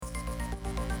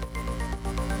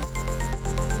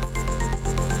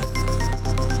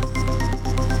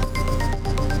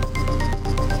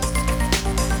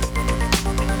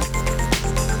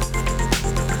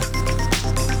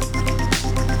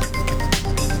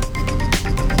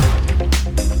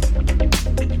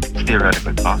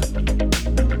theoretically possible.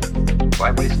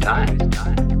 Why waste time?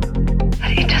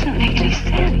 But it doesn't make any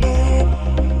sense.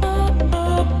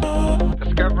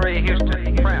 Discovery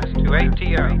Houston, press to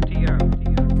ATO.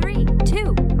 3,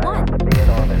 2, 1.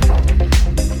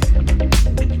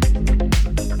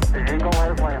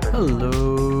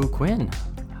 Hello, Quinn.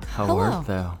 How Hello. art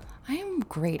thou? I am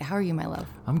great. How are you, my love?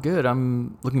 I'm good.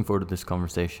 I'm looking forward to this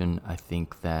conversation. I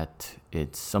think that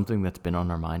it's something that's been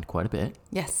on our mind quite a bit,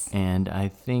 Yes. and I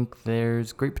think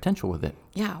there's great potential with it.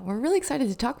 Yeah, we're really excited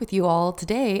to talk with you all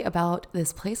today about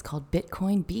this place called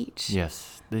Bitcoin Beach.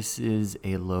 Yes, this is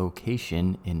a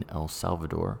location in El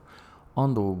Salvador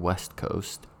on the west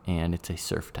coast, and it's a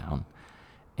surf town.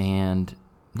 And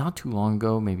not too long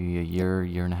ago, maybe a year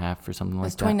and a half or something It like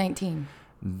was that.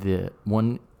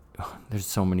 2019. There's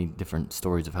so many different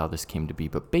stories of how this came to be,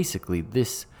 but basically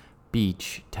this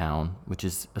beach town, which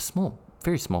is a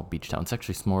very small beach town, it's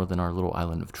actually smaller than our little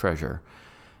island of Treasure,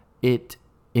 it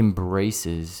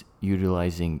embraces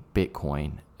utilizing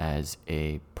Bitcoin as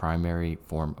a primary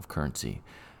form of currency.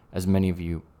 As many of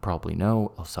you probably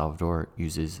know, El Salvador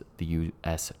uses the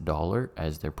US dollar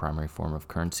as their primary form of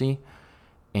currency,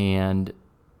 and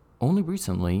only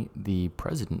recently the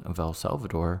president of El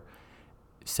Salvador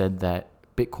said that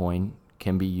Bitcoin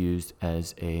can be used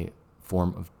as a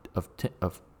form of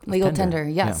Legal tender.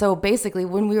 Yeah. So basically,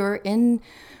 when we were in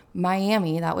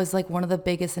Miami, that was like one of the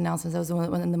biggest announcements. That was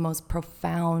one of the most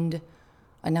profound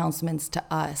announcements to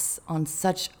us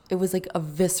it was like a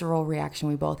visceral reaction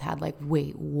we both had. Like,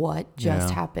 wait, what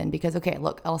just happened? Because, okay,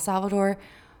 look, El Salvador,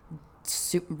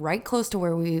 right close to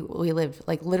where we lived,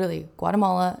 like literally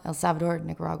Guatemala, El Salvador,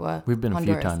 Nicaragua. We've been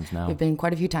Honduras. a few times now. We've been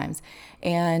quite a few times.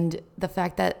 And the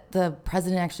fact that the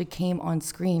president actually came on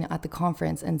screen at the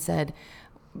conference and said,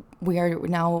 we are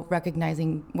now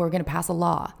recognizing, we're going to pass a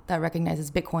law that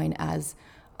recognizes Bitcoin as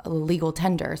a legal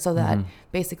tender so that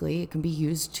basically it can be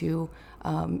used to,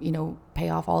 pay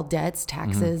off all debts,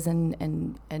 taxes,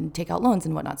 and take out loans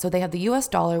and whatnot. So they have the US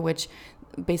dollar, which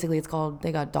basically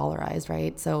they got dollarized,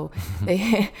 right? So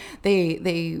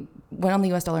they went on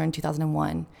the US dollar in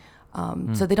 2001.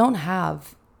 So they don't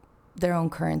have their own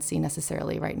currency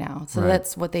necessarily right now. So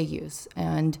that's what they use.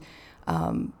 And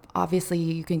obviously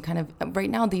you can kind of, right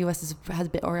now the US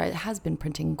has been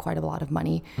printing quite a lot of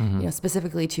money,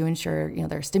 specifically to ensure,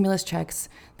 there are stimulus checks,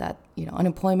 that,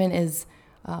 unemployment is,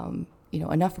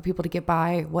 enough for people to get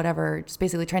by, whatever, just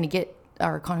basically trying to get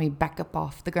our economy back up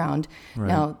off the ground. Right.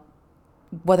 Now,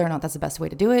 whether or not that's the best way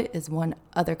to do it is one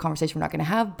other conversation we're not going to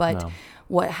have. But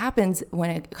what happens when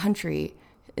a country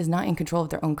is not in control of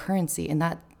their own currency, and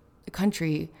that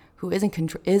country who is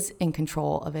in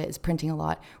control of it is printing a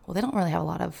lot, well, they don't really have a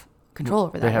lot of control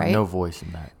over that, They have right? no voice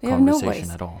in that They have no conversation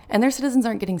voice at all. And their citizens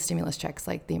aren't getting stimulus checks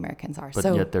like the Americans are.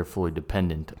 But yet they're fully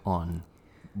dependent on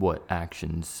what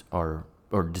actions or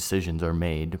decisions are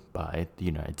made by the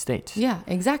United States. Yeah,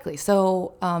 exactly.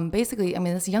 So basically, I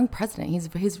mean, this young president, he's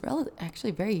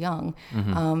actually very young.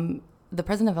 The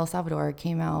president of El Salvador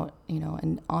came out,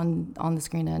 and on the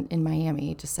screen in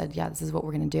Miami just said, yeah, this is what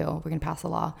we're going to do. We're going to pass a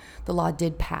law. The law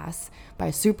did pass by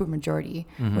a super majority,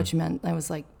 which meant that was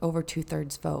like over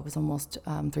 2/3 vote. It was almost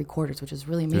 3/4, which is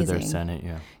really amazing. Through their Senate,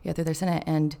 yeah. Yeah, through their Senate.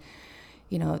 And,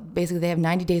 basically they have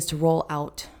 90 days to roll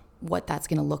out what that's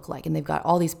going to look like, and they've got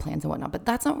all these plans and whatnot. But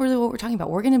that's not really what we're talking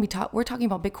about. We're going to be we're talking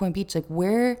about Bitcoin Beach, like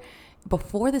where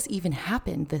before this even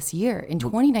happened this year in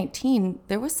 2019,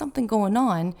 there was something going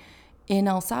on in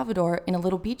El Salvador in a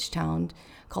little beach town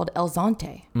called El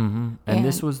Zonte. And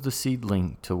this was the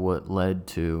seedling to what led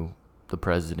to the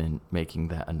president making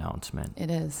that announcement. It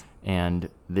is.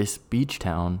 And this beach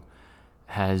town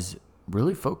has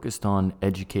really focused on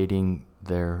educating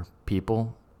their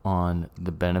people on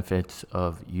the benefits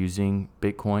of using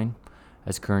Bitcoin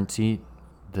as currency.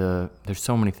 There's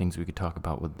so many things we could talk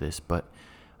about with this, but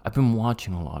I've been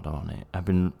watching a lot on it. I've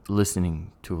been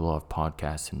listening to a lot of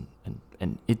podcasts,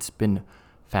 and it's been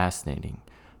fascinating.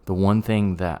 The one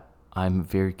thing that I'm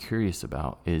very curious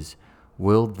about is,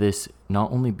 will this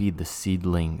not only be the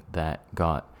seedling that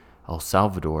got El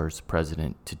Salvador's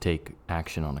president to take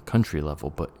action on a country level,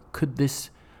 but could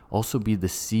this also be the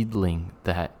seedling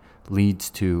that leads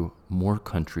to more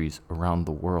countries around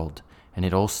the world? And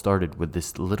it all started with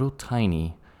this little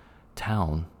tiny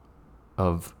town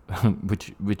of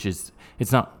which is,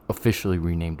 it's not officially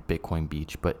renamed Bitcoin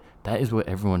Beach, but that is what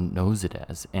everyone knows it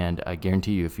as. And I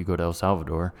guarantee you, if you go to El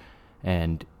Salvador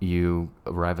and you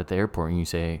arrive at the airport and you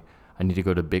say, I need to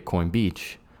go to Bitcoin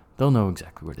Beach, they'll know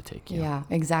exactly where to take you. Yeah,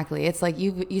 exactly. It's like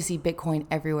you see Bitcoin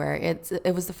everywhere.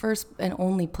 It was the first and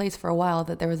only place for a while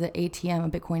that there was an ATM,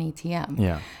 a Bitcoin ATM.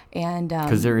 Yeah. And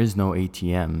because there is no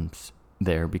ATMs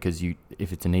there because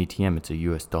if it's an ATM, it's a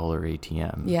US dollar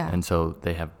ATM. Yeah. And so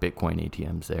they have Bitcoin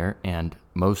ATMs there, and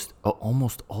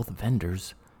almost all the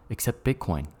vendors accept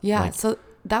Bitcoin. Yeah. Like So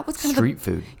that was kind street of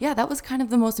food. Yeah, that was kind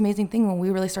of the most amazing thing when we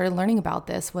really started learning about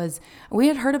this. Was we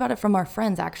had heard about it from our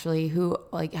friends actually, who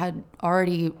like had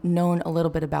already known a little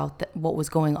bit about what was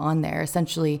going on there.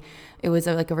 Essentially, it was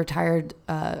like a retired,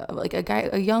 like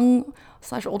a young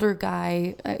 / older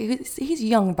guy. He's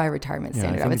young by retirement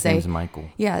standard, I would his say. name's Michael.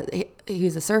 Yeah, he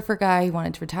was a surfer guy. He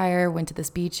wanted to retire. Went to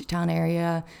this beach town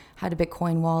area. Had a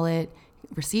Bitcoin wallet.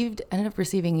 Ended up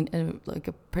receiving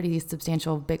a pretty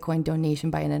substantial Bitcoin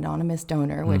donation by an anonymous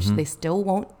donor, which they still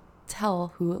won't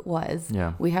tell who it was.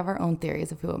 Yeah. We have our own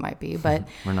theories of who it might be, but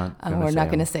We're not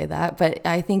going to say that. But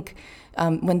I think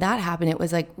when that happened, it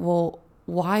was like, well,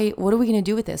 why? What are we going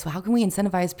to do with this? Well, how can we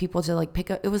incentivize people to like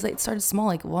pick up? It was like it started small.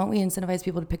 Like, why don't we incentivize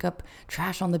people to pick up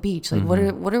trash on the beach? Like,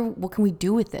 what can we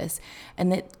do with this?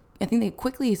 And I think they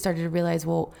quickly started to realize,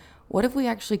 well, what if we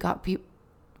actually got people?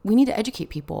 We need to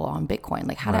educate people on Bitcoin,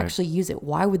 like how to actually use it.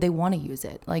 Why would they want to use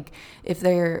it? Like if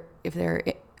they're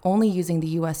only using the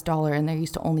US dollar and they're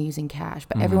used to only using cash,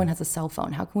 but everyone has a cell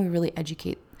phone, how can we really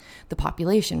educate the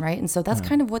population, right? And so that's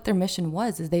kind of what their mission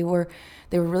was, is they were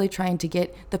really trying to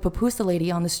get the pupusa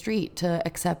lady on the street to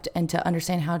accept and to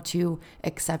understand how to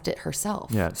accept it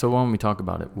herself. Yeah. So why don't we talk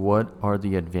about it? What are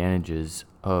the advantages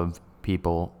of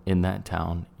people in that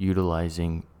town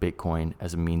utilizing Bitcoin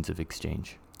as a means of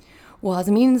exchange? Well, as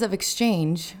a means of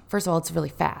exchange, first of all, it's really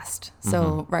fast.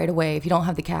 So right away, if you don't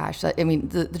have the cash,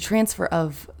 the transfer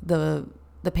of the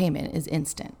payment is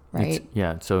instant, right?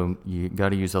 So you got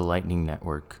to use a Lightning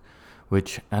Network,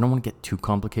 which I don't want to get too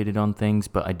complicated on things,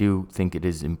 but I do think it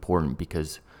is important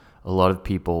because a lot of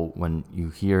people, when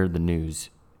you hear the news,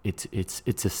 it's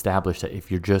established that if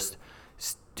you're just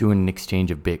doing an exchange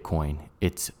of Bitcoin,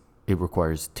 it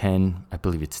requires 10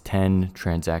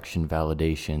 transaction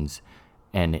validations.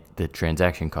 And the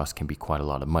transaction cost can be quite a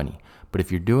lot of money. But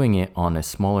if you're doing it on a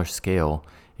smaller scale,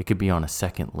 it could be on a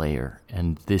second layer.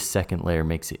 And this second layer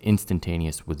makes it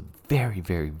instantaneous with very,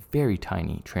 very, very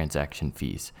tiny transaction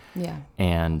fees. Yeah.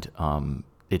 And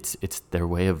it's their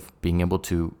way of being able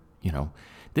to,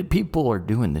 that people are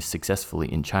doing this successfully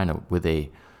in China with a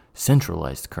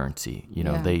centralized currency.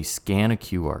 They scan a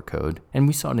QR code. And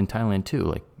we saw it in Thailand too.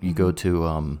 Like you go to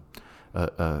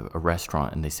a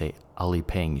restaurant and they say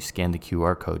Alipay, and you scan the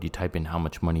QR code, you type in how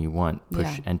much money you want,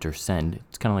 push enter send.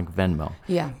 It's kind of like Venmo.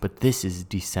 Yeah. But this is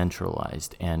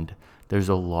decentralized, and there's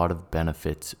a lot of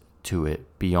benefits to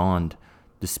it beyond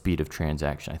the speed of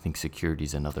transaction. I think security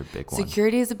is another big one.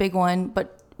 Security is a big one,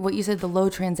 but what you said, the low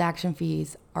transaction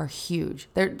fees are huge.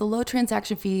 They're the low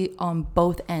transaction fee on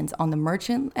both ends, on the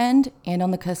merchant end and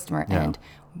on the customer end,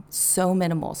 so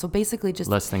minimal. So basically just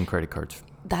less than credit cards.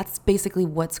 That's basically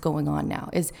what's going on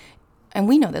now and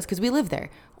we know this because we live there.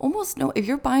 Almost no, if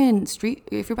you're buying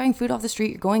food off the street,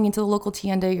 you're going into the local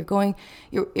tienda,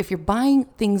 if you're buying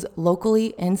things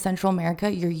locally in Central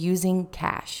America, you're using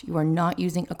cash. You are not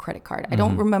using a credit card. I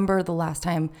don't remember the last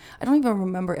time. I don't even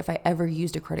remember if I ever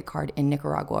used a credit card in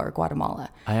Nicaragua or Guatemala.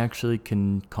 I actually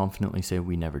can confidently say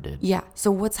we never did. Yeah. So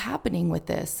what's happening with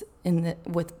this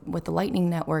with the Lightning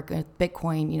Network,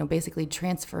 Bitcoin, basically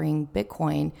transferring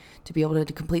Bitcoin to be able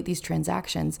to complete these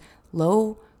transactions,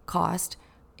 low cost,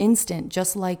 instant,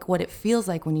 just like what it feels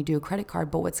like when you do a credit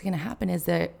card. But what's going to happen is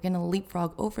they're going to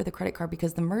leapfrog over the credit card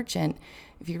because the merchant,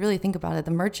 if you really think about it,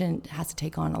 the merchant has to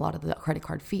take on a lot of the credit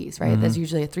card fees, right? There's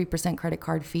usually a 3% credit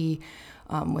card fee.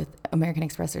 With American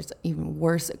Express, there's even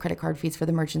worse credit card fees for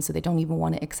the merchant, so they don't even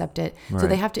want to accept it. Right. So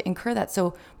they have to incur that.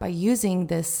 So by using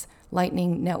this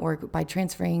Lightning Network, by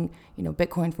transferring,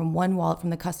 Bitcoin from one wallet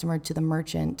from the customer to the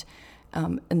merchant,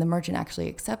 and the merchant actually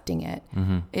accepting it,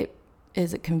 it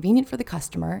is convenient for the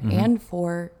customer and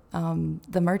for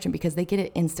the merchant because they get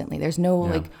it instantly. There's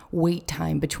no wait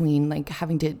time between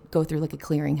having to go through a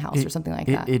clearinghouse or something like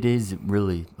that. It is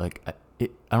really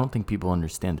I don't think people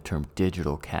understand the term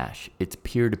digital cash. It's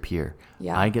peer to peer.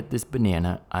 Yeah. I get this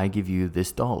banana, I give you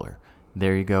this dollar.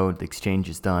 There you go. The exchange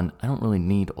is done. I don't really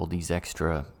need all these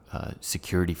extra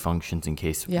security functions in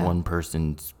case one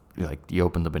person's you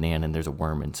open the banana and there's a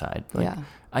worm inside.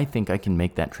 I think I can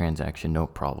make that transaction no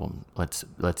problem. Let's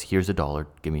here's $1,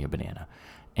 give me a banana.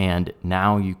 And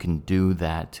now you can do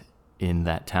that in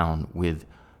that town with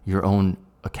your own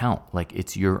account.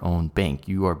 It's your own bank.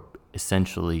 You are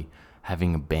essentially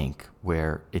having a bank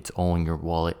where it's all in your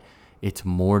wallet. It's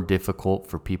more difficult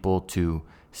for people to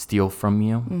steal from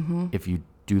you if you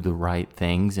do the right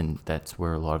things, and that's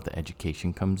where a lot of the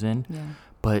education comes in. Yeah.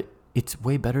 But it's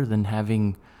way better than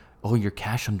having all your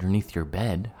cash underneath your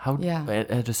bed.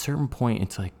 At a certain point,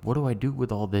 it's what do I do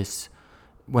with all this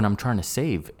when I'm trying to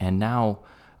save, and now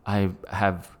I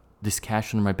have this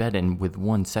cash under my bed, and with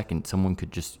 1 second, someone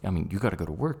could just, I mean, you got to go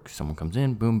to work. Someone comes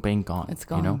in, boom, bang, gone. It's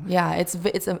gone. You know? Yeah,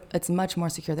 it's much more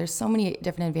secure. There's so many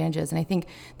different advantages. And I think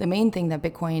the main thing that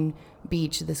Bitcoin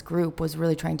Beach, this group, was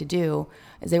really trying to do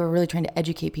is they were really trying to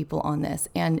educate people on this.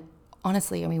 And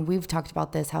honestly, I mean, we've talked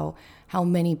about this, how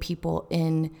many people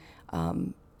in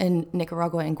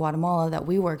Nicaragua and Guatemala that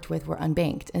we worked with were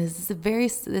unbanked. And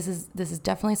this is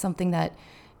definitely something that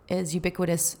is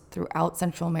ubiquitous throughout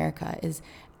Central America. Is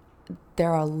there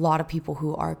are a lot of people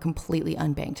who are completely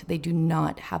unbanked. They do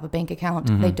not have a bank account.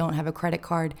 Mm-hmm. They don't have a credit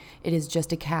card. It is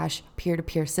just a cash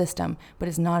peer-to-peer system, but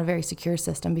it's not a very secure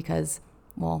system because,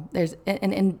 well, there's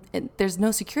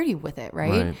no security with it,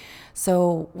 right?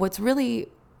 So what's really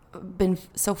been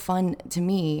so fun to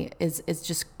me is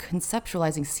just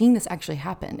conceptualizing, seeing this actually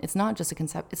happen. It's not just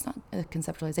it's not a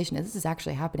conceptualization. This is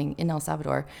actually happening in El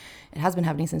Salvador. It has been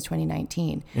happening since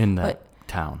 2019. In that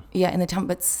town. Yeah, in the town.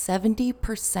 But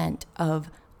 70% of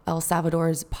El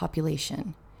Salvador's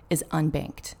population is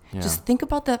unbanked. Yeah. Just think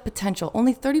about that potential.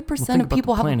 Only 30% of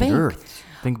people have a planet bank. Earth.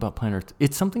 Think about planet Earth.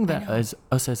 It's something that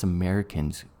as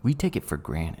Americans, we take it for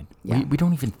granted. Yeah. We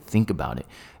don't even think about it.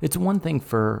 It's one thing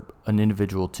for an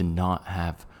individual to not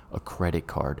have a credit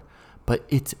card, but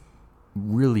it's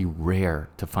really rare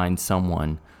to find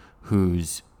someone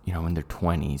who's, in their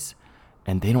 20s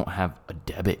and they don't have a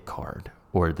debit card,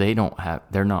 or they don't have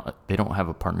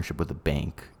a partnership with a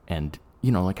bank. And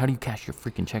how do you cash your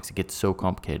freaking checks? It gets so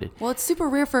complicated. Well, it's super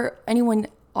rare for anyone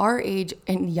our age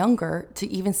and younger to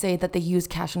even say that they use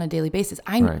cash on a daily basis.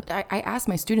 I asked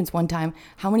my students one time,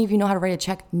 how many of you know how to write a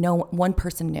check? No one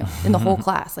person knew in the whole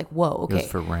class. Like, whoa, okay. It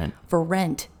was for rent. For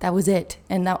rent. That was it.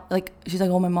 And that, she's like,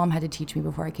 oh, my mom had to teach me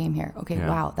before I came here. Okay, Yeah.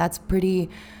 Wow, that's pretty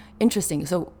interesting.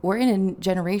 So we're in a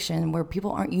generation where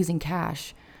people aren't using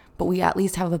cash, but we at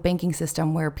least have a banking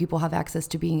system where people have access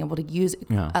to being able to use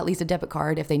at least a debit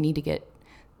card if they need to get,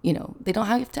 they don't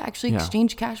have to actually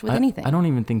exchange cash with anything. I don't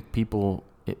even think people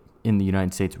in the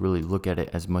United States really look at it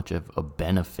as much of a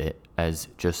benefit as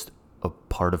just a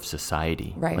part of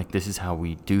society. Right. Like, this is how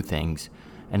we do things.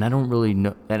 And I don't really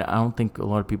know, and I don't think a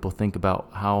lot of people think about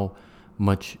how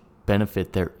much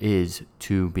benefit there is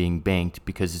to being banked,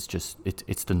 because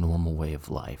it's the normal way of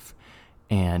life.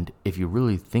 And if you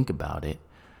really think about it,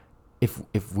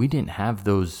 if we didn't have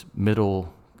those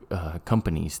middle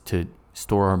companies to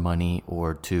store our money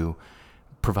or to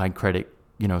provide credit,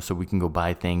 so we can go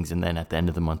buy things, and then at the end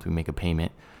of the month we make a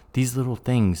payment, these little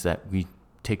things that we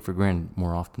take for granted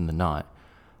more often than not,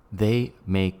 they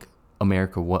make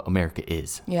America what America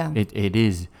is. Yeah. It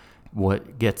is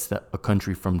what gets a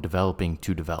country from developing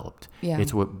to developed. Yeah.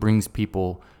 It's what brings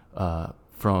people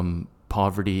from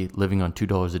poverty, living on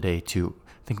 $2 a day, to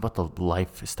think about the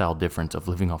lifestyle difference of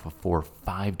living off of $4 or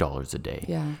 $5 a day.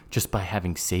 Yeah. Just by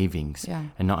having savings. Yeah.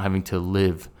 And not having to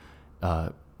live,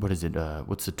 what's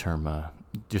the term?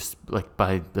 Just like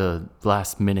by the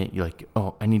last minute, you're like,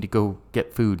 oh, I need to go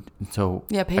get food. And so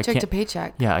paycheck to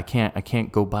paycheck. Yeah, I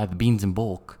can't go buy the beans in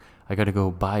bulk. I got to go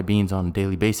buy beans on a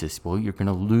daily basis. Well, you're going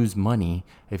to lose money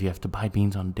if you have to buy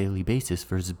beans on a daily basis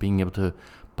versus being able to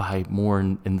buy more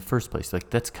in the first place. Like,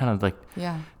 that's kind of like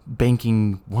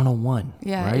banking 101.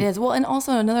 Yeah, right? It is. Well, and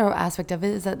also another aspect of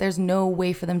it is that there's no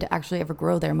way for them to actually ever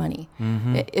grow their money.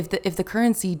 Mm-hmm. If the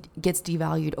currency gets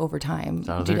devalued over time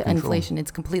due to inflation,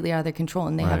 it's completely out of their control,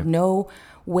 and they have no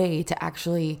way to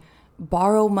actually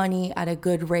borrow money at a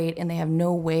good rate, and they have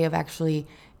no way of actually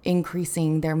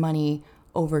increasing their money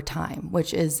over time,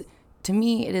 which is, to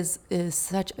me, it is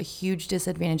such a huge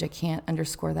disadvantage. I can't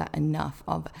underscore that enough,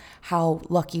 of how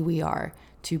lucky we are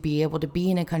to be able to be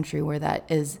in a country where that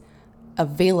is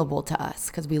available to us,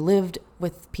 because we lived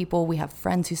with people, we have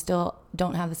friends who still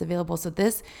don't have this available. So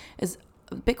this is,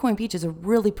 Bitcoin Beach is a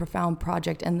really profound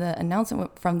project, and the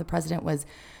announcement from the president was,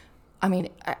 I mean,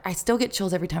 I still get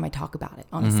chills every time I talk about it,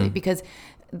 honestly, because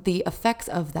the effects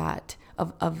of that,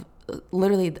 of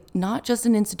literally not just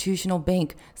an institutional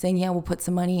bank saying, yeah, we'll put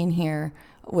some money in here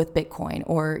with Bitcoin,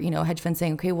 or, hedge funds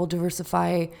saying, okay, we'll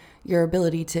diversify your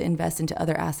ability to invest into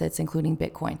other assets, including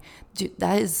Bitcoin.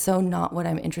 That is so not what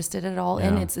I'm interested at all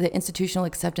in. It's the institutional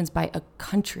acceptance by a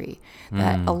country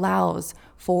that allows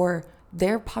for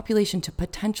their population to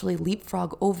potentially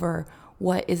leapfrog over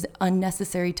what is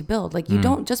unnecessary to build. Like, you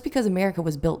don't, just because America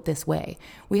was built this way,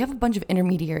 we have a bunch of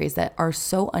intermediaries that are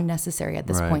so unnecessary at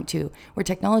this point too, where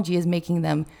technology is making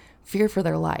them fear for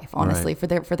their life, honestly, for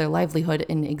their livelihood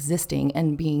in existing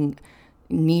and being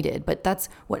needed. But that's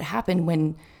what happened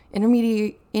when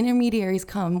intermediaries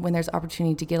come, when there's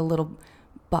opportunity to get a little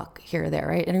buck here or there,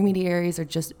 right? Intermediaries are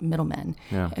just middlemen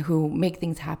who make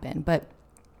things happen. But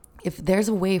if there's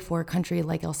a way for a country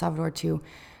like El Salvador to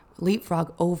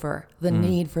leapfrog over the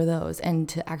need for those and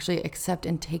to actually accept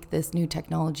and take this new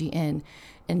technology in,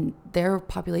 and their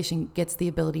population gets the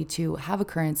ability to have a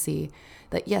currency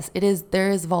that, yes, there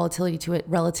is volatility to it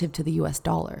relative to the US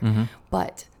dollar,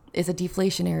 but it's a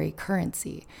deflationary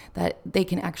currency that they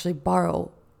can actually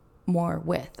borrow more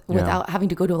without having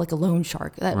to go to like a loan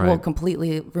shark that will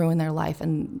completely ruin their life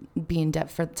and be in debt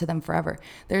to them forever.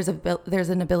 There's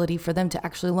an ability for them to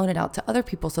actually loan it out to other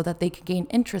people so that they can gain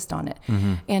interest on it.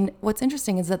 And what's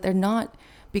interesting is that they're not,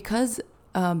 because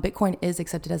Bitcoin is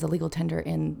accepted as a legal tender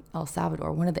in El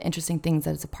Salvador. One of the interesting things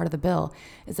that is a part of the bill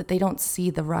is that they don't see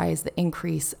the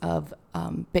increase of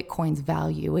Bitcoin's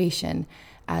valuation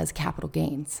as capital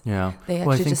gains. Yeah. They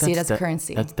actually just see it as a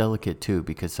currency. That's delicate too,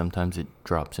 because sometimes it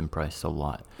drops in price a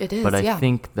lot. It is, But I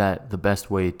think that the best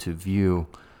way to view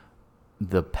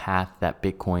the path that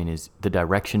Bitcoin is, the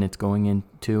direction it's going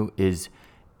into, is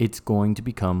it's going to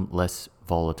become less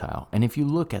volatile. And if you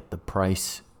look at the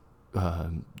price,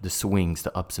 the swings,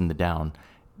 the ups and the down,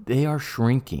 they are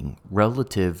shrinking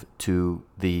relative to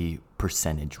the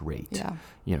percentage rate.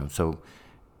 Yeah. So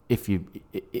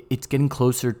it's getting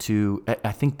closer to,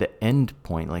 I think, the end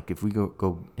point. Like if we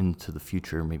go into the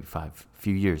future, maybe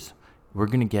few years, we're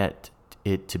going to get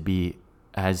it to be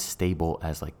as stable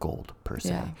as like gold per se.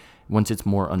 Yeah. Once it's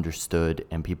more understood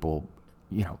and people,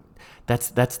 that's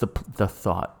the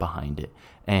thought behind it.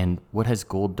 And what has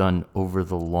gold done over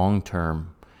the long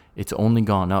term? It's only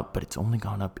gone up, but it's only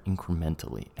gone up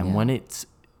incrementally. And when it's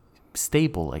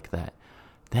stable like that,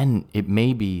 then it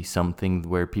may be something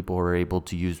where people are able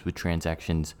to use with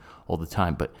transactions all the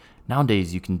time. But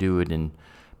nowadays you can do it in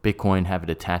Bitcoin, have it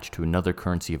attached to another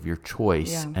currency of your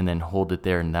choice, and then hold it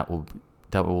there, and that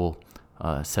will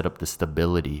set up the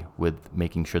stability with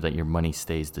making sure that your money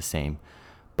stays the same.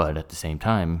 But at the same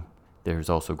time, there's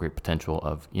also great potential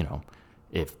of,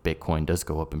 if Bitcoin does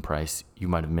go up in price, you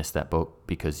might have missed that boat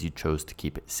because you chose to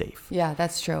keep it safe. Yeah,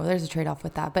 that's true. There's a trade-off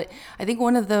with that. But I think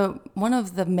one of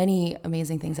the many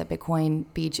amazing things at Bitcoin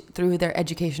Beach through their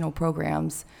educational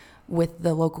programs with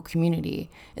the local community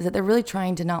is that they're really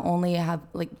trying to not only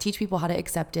teach people how to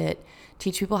accept it,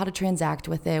 teach people how to transact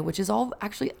with it, which is all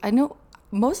actually, I know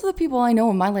most of the people I know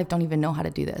in my life don't even know how to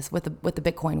do this with the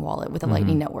Bitcoin wallet, with the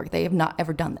Lightning Network. They have not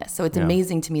ever done this. So it's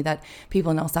amazing to me that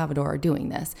people in El Salvador are doing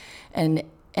this. And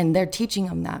they're teaching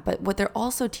them that. But what they're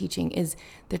also teaching is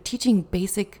they're teaching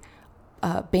basic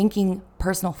banking,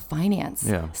 personal finance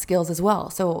skills as well.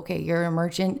 So, okay, you're a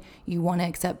merchant, you want to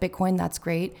accept Bitcoin, that's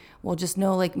great. Well, just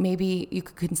know, maybe you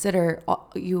could consider,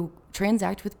 you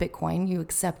transact with Bitcoin, you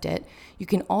accept it. You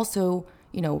can also,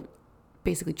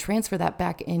 basically transfer that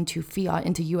back into fiat,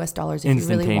 into US dollars if you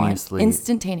really want.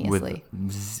 Instantaneously.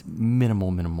 With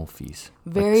minimal fees.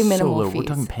 Very minimal fees. We're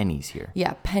talking pennies here.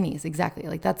 Yeah, pennies,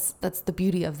 exactly. That's the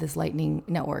beauty of this Lightning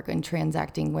Network and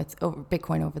transacting with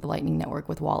Bitcoin over the Lightning Network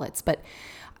with wallets, but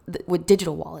with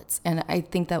digital wallets. And I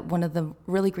think that one of the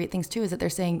really great things too is that they're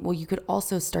saying, well, you could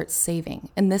also start saving.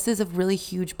 And this is a really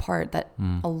huge part that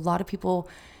a lot of people,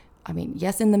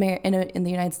 yes, in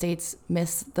the United States,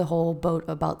 miss the whole boat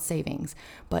about savings,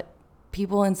 but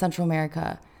people in Central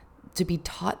America, to be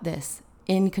taught this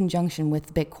in conjunction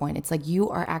with Bitcoin, it's like you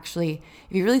are actually,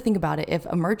 if you really think about it, if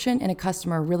a merchant and a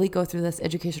customer really go through this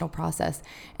educational process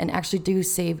and actually do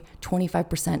save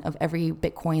 25% of every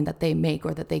Bitcoin that they make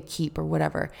or that they keep or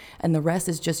whatever, and the rest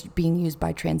is just being used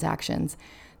by transactions,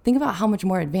 think about how much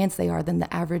more advanced they are than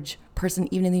the average person,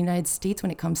 even in the United States, when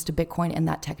it comes to Bitcoin and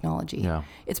that technology. Yeah.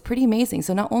 It's pretty amazing.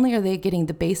 So not only are they getting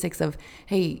the basics of,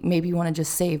 hey, maybe you want to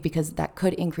just save because that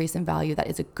could increase in value. That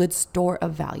is a good store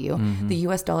of value. The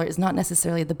US dollar is not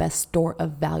necessarily the best store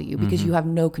of value because you have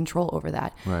no control over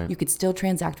that. Right. You could still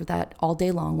transact with that all day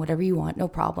long, whatever you want, no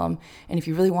problem. And if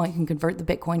you really want, you can convert the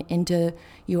Bitcoin into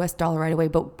US dollar right away.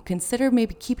 But consider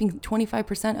maybe keeping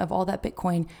 25% of all that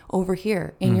Bitcoin over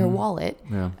here in your wallet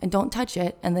and don't touch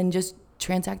it, and then just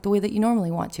transact the way that you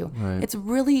normally want to. Right.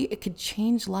 It could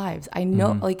change lives. I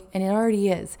know, and it already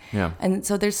is. Yeah. And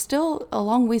so there's still a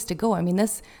long ways to go.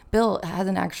 This bill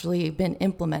hasn't actually been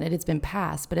implemented. It's been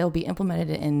passed, but it'll be implemented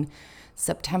in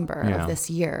September of this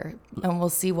year. And we'll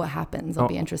see what happens. It'll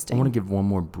be interesting. I want to give one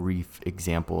more brief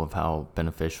example of how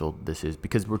beneficial this is,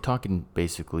 because we're talking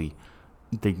basically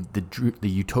the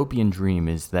utopian dream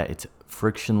is that it's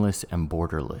frictionless and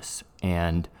borderless.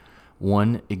 And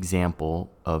one example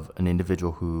of an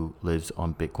individual who lives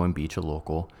on Bitcoin Beach, a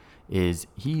local, is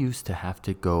he used to have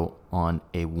to go on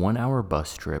a 1-hour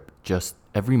bus trip just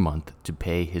every month to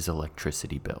pay his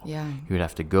electricity bill. Yeah. He would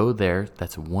have to go there.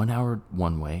 That's 1 hour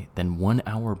one way, then 1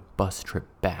 hour bus trip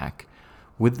back.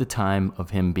 With the time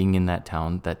of him being in that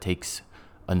town, that takes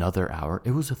another hour.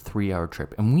 It was a 3-hour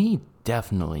trip. And we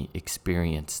definitely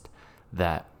experienced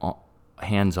that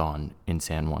hands-on in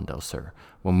San Juan del Sur.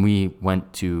 When we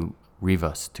went to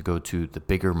Rivas to go to the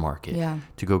bigger market,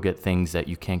 to go get things that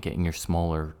you can't get in your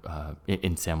smaller,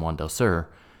 in San Juan del Sur,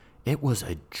 it was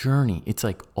a journey. It's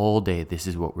like all day, this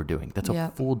is what we're doing. That's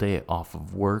a full day off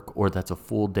of work, or that's a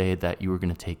full day that you were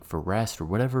going to take for rest, or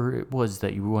whatever it was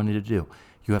that you wanted to do.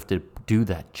 You have to do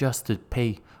that just to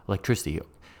pay electricity.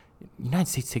 The United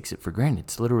States takes it for granted.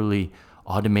 It's literally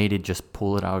automated, just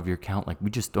pull it out of your account. Like,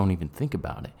 we just don't even think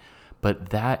about it.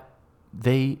 But that,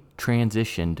 they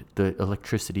transitioned the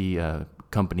electricity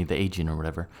company, the agent or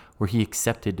whatever, where he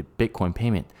accepted Bitcoin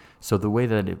payment. So the way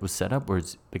that it was set up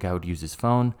was the guy would use his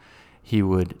phone. He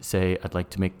would say,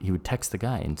 he would text the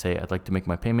guy and say, I'd like to make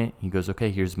my payment. He goes,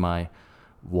 okay, here's my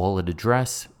wallet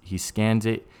address. He scans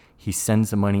it. He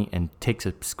sends the money and takes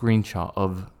a screenshot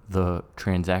of the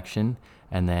transaction.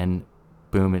 And then,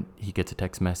 boom, he gets a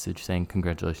text message saying,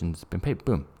 congratulations, it's been paid.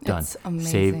 Boom, done. That's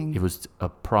amazing. It was a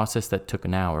process that took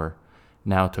an hour.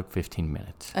 Now it took 15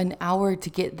 minutes. An hour to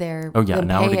get there. Oh, yeah,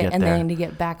 an hour to get there. And then to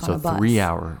get back on a bus. So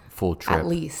 3-hour full trip at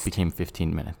least became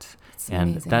 15 minutes. It's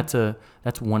and amazing.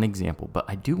 that's one example. But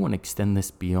I do want to extend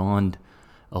this beyond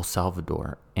El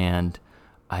Salvador. And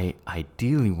I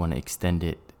ideally want to extend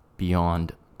it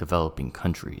beyond developing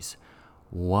countries.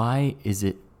 Why is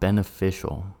it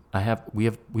beneficial? We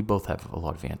both have a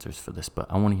lot of answers for this, but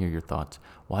I want to hear your thoughts.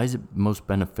 Why is it most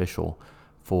beneficial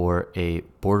for a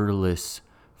borderless,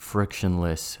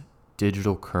 frictionless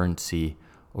digital currency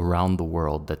around the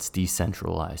world that's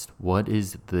decentralized? What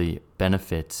is the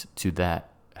benefits to that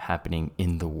happening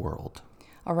in the world?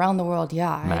 Around the world,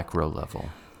 yeah. Macro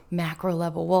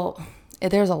level. Well,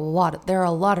 there are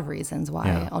a lot of reasons why.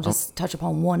 Yeah. I'll just touch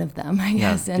upon one of them, I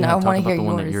guess, and I want to hear the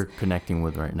yours. one that you're connecting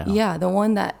with right now. Yeah, the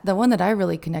one that I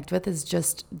really connect with is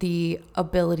just the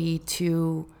ability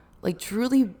to like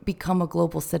truly become a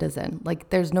global citizen. Like,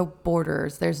 there's no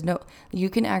borders. You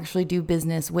can actually do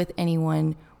business with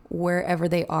anyone wherever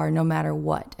they are, no matter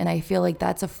what. And I feel like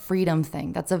that's a freedom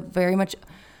thing. That's a very much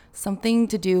something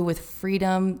to do with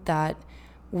freedom that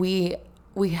we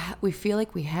feel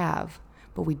like we have,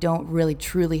 but we don't really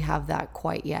truly have that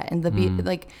quite yet. And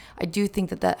I do think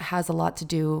that has a lot to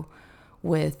do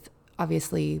with,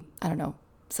 obviously, I don't know,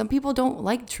 some people don't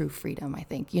like true freedom, I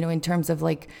think, in terms of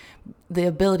like the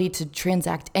ability to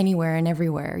transact anywhere and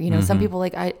everywhere. Some people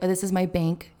like, this is my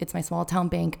bank. It's my small town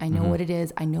bank. I know what it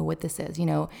is. I know what this is,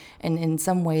 and in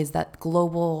some ways that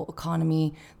global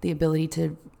economy, the ability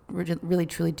to really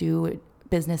truly do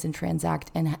business and transact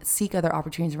and seek other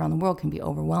opportunities around the world can be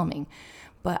overwhelming.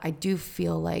 But I do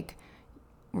feel like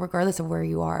regardless of where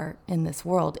you are in this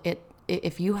world,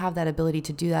 if you have that ability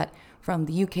to do that from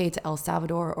the UK to El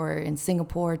Salvador or in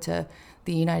Singapore to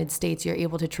the United States, you're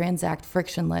able to transact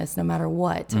frictionless no matter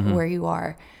what, where you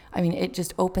are. I mean, it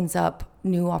just opens up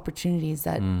new opportunities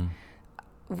that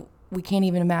we can't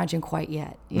even imagine quite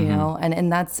yet, you know?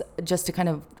 And that's just to kind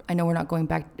of, I know we're not going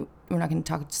to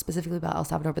talk specifically about El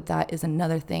Salvador, but that is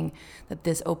another thing that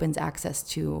this opens access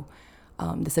to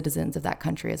the citizens of that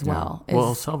country as well. Well,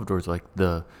 El Salvador is like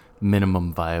the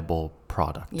minimum viable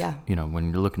product. Yeah.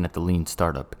 When you're looking at the lean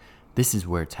startup, this is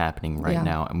where it's happening right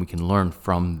now, and we can learn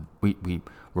from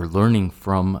we're learning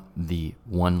from the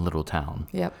one little town.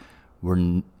 Yep.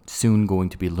 We're soon going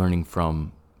to be learning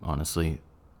from, honestly,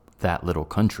 that little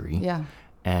country. Yeah.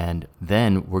 And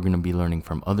then we're going to be learning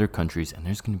from other countries, and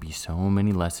there's going to be so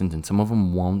many lessons, and some of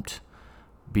them won't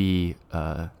be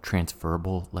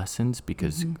transferable lessons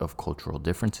because of cultural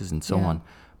differences and so on.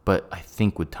 But I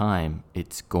think with time,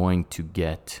 it's going to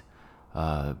get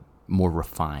more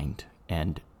refined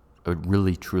and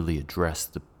really truly address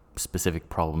the specific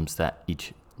problems that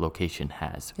each location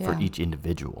has for each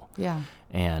individual. Yeah.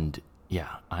 And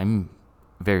I'm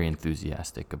very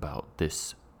enthusiastic about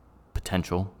this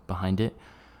potential behind it.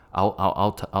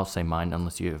 I'll say mine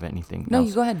unless you have anything else. No,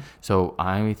 you go ahead. So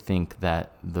I think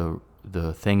that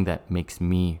the thing that makes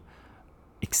me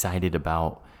excited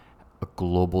about a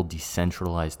global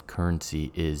decentralized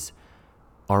currency is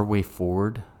our way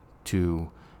forward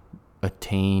to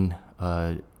attain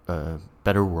a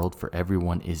better world for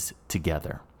everyone is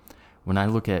together. When I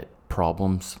look at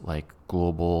problems like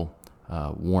global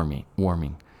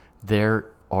warming, there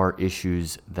are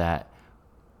issues that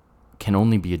can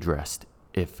only be addressed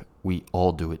if we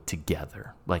all do it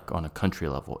together, like on a country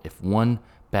level. If one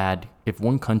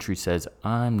country says,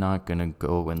 I'm not going to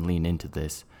go and lean into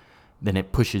this, then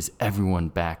it pushes everyone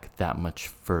back that much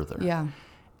further. Yeah.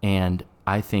 And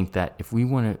I think that if we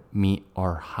want to meet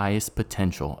our highest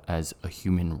potential as a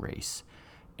human race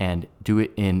and do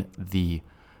it in the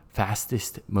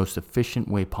fastest, most efficient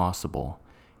way possible,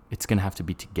 it's going to have to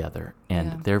be together. And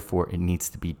Yeah. therefore, it needs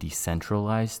to be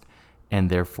decentralized. And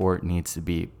therefore, it needs to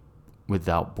be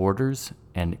without borders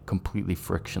and completely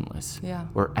frictionless. Yeah.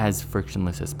 Or as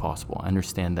frictionless as possible. I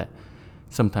understand that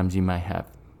sometimes you might have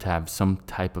to have some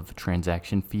type of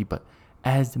transaction fee, but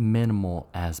as minimal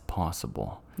as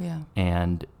possible. Yeah.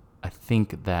 And I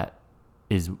think that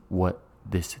is what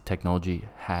this technology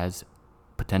has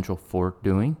potential for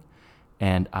doing.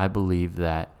 And I believe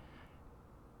that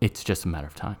it's just a matter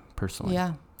of time, personally.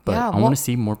 Yeah. But Yeah, I well, want to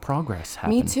see more progress happen.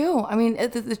 Me too. I mean,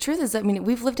 the truth is, I mean,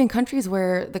 we've lived in countries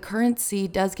where the currency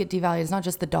does get devalued. It's not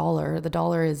just the dollar. The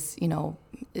dollar is,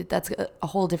 that's a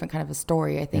whole different kind of a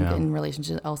story, I think, Yeah. in relation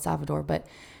to El Salvador. But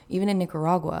even in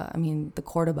Nicaragua, I mean, the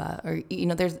Cordoba, or,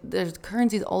 there's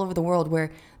currencies all over the world where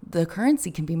the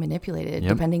currency can be manipulated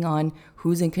Yep. depending on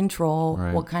who's in control,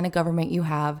 Right. what kind of government you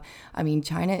have. I mean,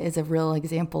 China is a real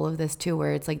example of this too,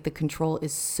 where it's like the control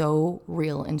is so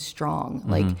real and strong.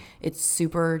 Like, it's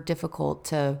super difficult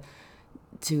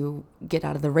to get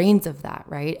out of the reins of that,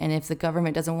 right? And if the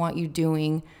government doesn't want you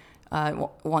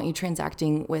want you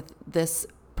transacting with this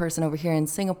person over here in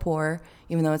Singapore,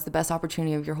 even though it's the best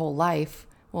opportunity of your whole life,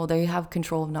 well, they have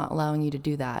control of not allowing you to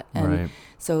do that. And Right.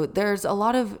 so there's a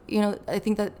lot of, I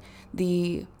think that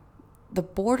the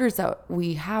borders that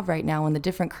we have right now and the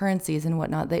different currencies and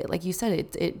whatnot, they, like you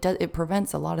said, it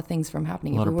prevents a lot of things from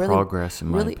happening. A lot If of we progress, in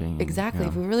my opinion. Exactly. Yeah.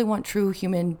 If we really want true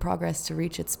human progress to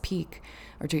reach its peak,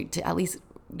 or to at least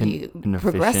be An efficient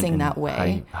progressing and that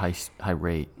way, high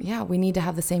rate. yeah, we need to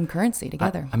have the same currency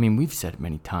together. I mean, we've said it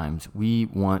many times. We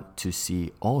want to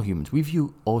see all humans. We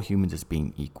view all humans as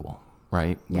being equal,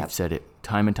 right? Yep. We've said it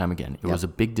time and time again. It Yep. was a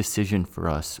big decision for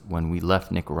us when we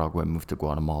left Nicaragua and moved to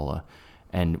Guatemala.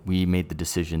 And we made the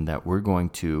decision that we're going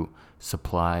to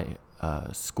supply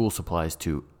school supplies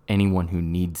to anyone who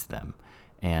needs them.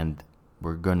 And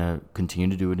we're going to continue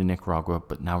to do it in Nicaragua,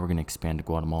 but now we're going to expand to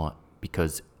Guatemala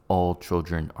because all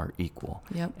children are equal.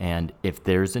 Yep. And if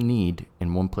there's a need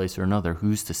in one place or another,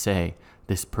 who's to say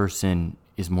this person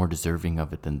is more deserving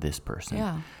of it than this person?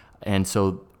 Yeah. And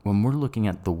so when we're looking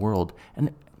at the world,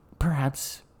 and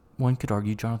perhaps one could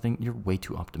argue, Jonathan, you're way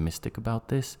too optimistic about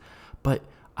this, but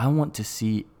I want to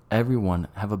see everyone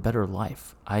have a better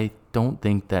life. I don't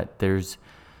think that there's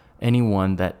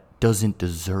anyone that doesn't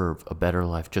deserve a better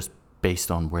life just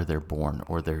based on where they're born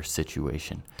or their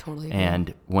situation. Totally agree.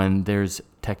 And when there's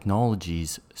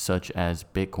technologies such as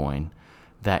Bitcoin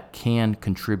that can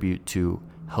contribute to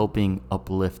helping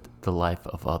uplift the life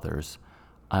of others,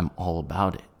 I'm all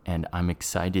about it. And I'm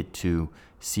excited to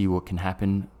see what can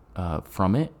happen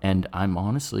from it. And I'm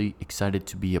honestly excited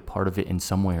to be a part of it in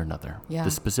some way or another. Yeah. The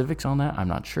specifics on that, I'm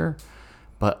not sure.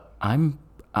 But I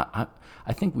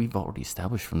think we've already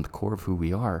established from the core of who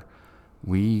we are,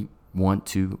 we want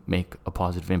to make a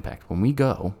positive impact. When we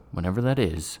go, whenever that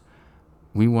is,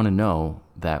 we want to know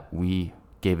that we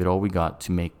gave it all we got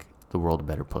to make the world a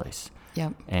better place.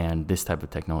 Yep. And this type of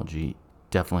technology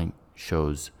definitely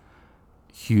shows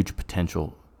huge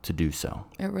potential to do so.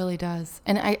 It really does.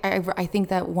 And I think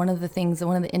that one of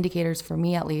the indicators for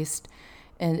me at least,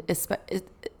 and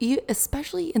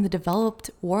especially in the developed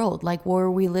world, like where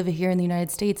we live here in the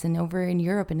United States and over in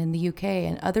Europe and in the UK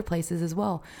and other places as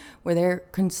well, where they're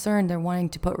concerned, they're wanting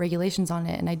to put regulations on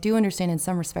it. And I do understand in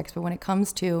some respects, but when it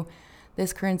comes to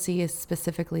this currency, is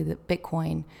specifically the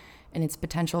Bitcoin and its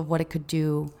potential of what it could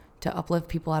do to uplift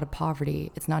people out of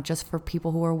poverty. It's not just for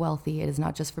people who are wealthy. It is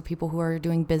not just for people who are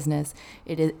doing business.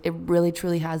 It really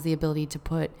truly has the ability to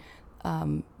put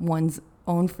one's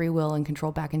own free will and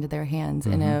control back into their hands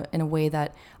in a way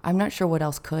that I'm not sure what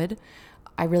else could.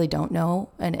 I really don't know,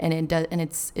 and it does, and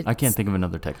it's I can't think of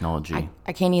another technology.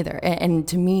 I can't either. And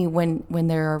to me, when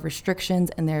there are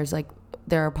restrictions and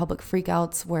there are public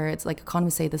freakouts where it's like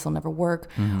economists say this will never work,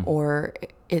 or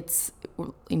it's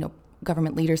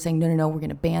government leaders saying no, we're going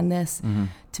to ban this.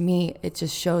 To me, it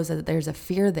just shows that there's a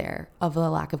fear there of a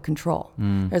lack of control.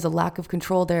 There's a lack of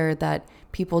control there that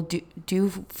people do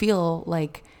feel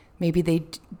like maybe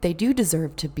they do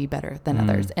deserve to be better than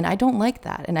others. And I don't like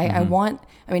that. And I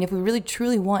mean, if we really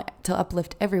truly want to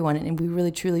uplift everyone and we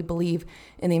really truly believe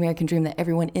in the American dream that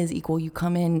everyone is equal, you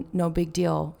come in, no big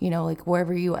deal, like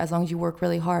wherever as long as you work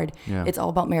really hard, it's all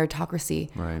about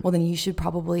meritocracy. Right. Well, then you should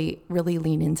probably really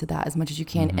lean into that as much as you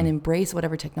can and embrace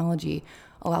whatever technology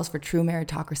allows for true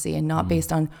meritocracy and not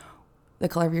based on the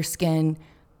color of your skin,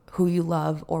 who you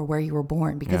love, or where you were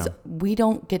born, because we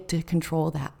don't get to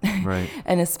control that. Right.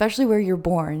 And especially where you're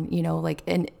born,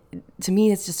 and to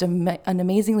me, it's just an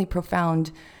amazingly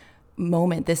profound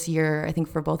moment this year. I think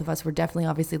for both of us, we're definitely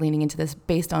obviously leaning into this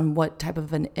based on what type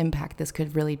of an impact this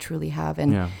could really truly have.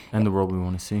 And and the world we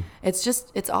want to see.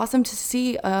 it's awesome to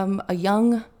see a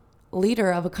young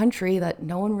leader of a country that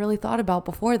no one really thought about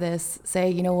before this say,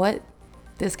 you know what,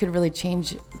 this could really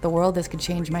change the world. This could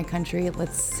change my country.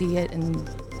 Let's see it and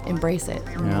embrace it.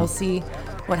 And we'll see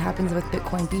what happens with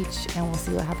Bitcoin Beach, and we'll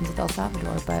see what happens with El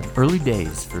Salvador. But early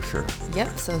days for sure.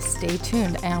 Yep. So stay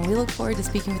tuned, and we look forward to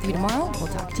speaking with you tomorrow. We'll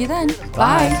talk to you then.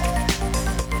 Bye.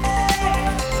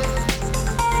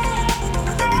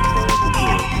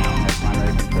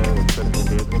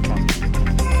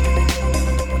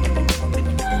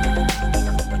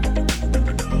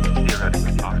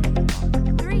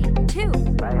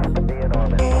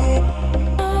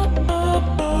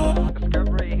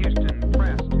 Discovery Houston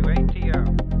Press to ATO.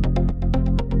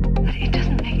 But it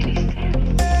doesn't make any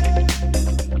sense.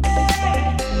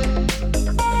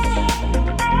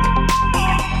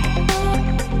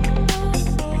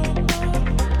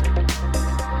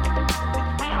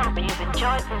 We hope you've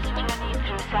enjoyed this journey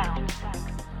through sound.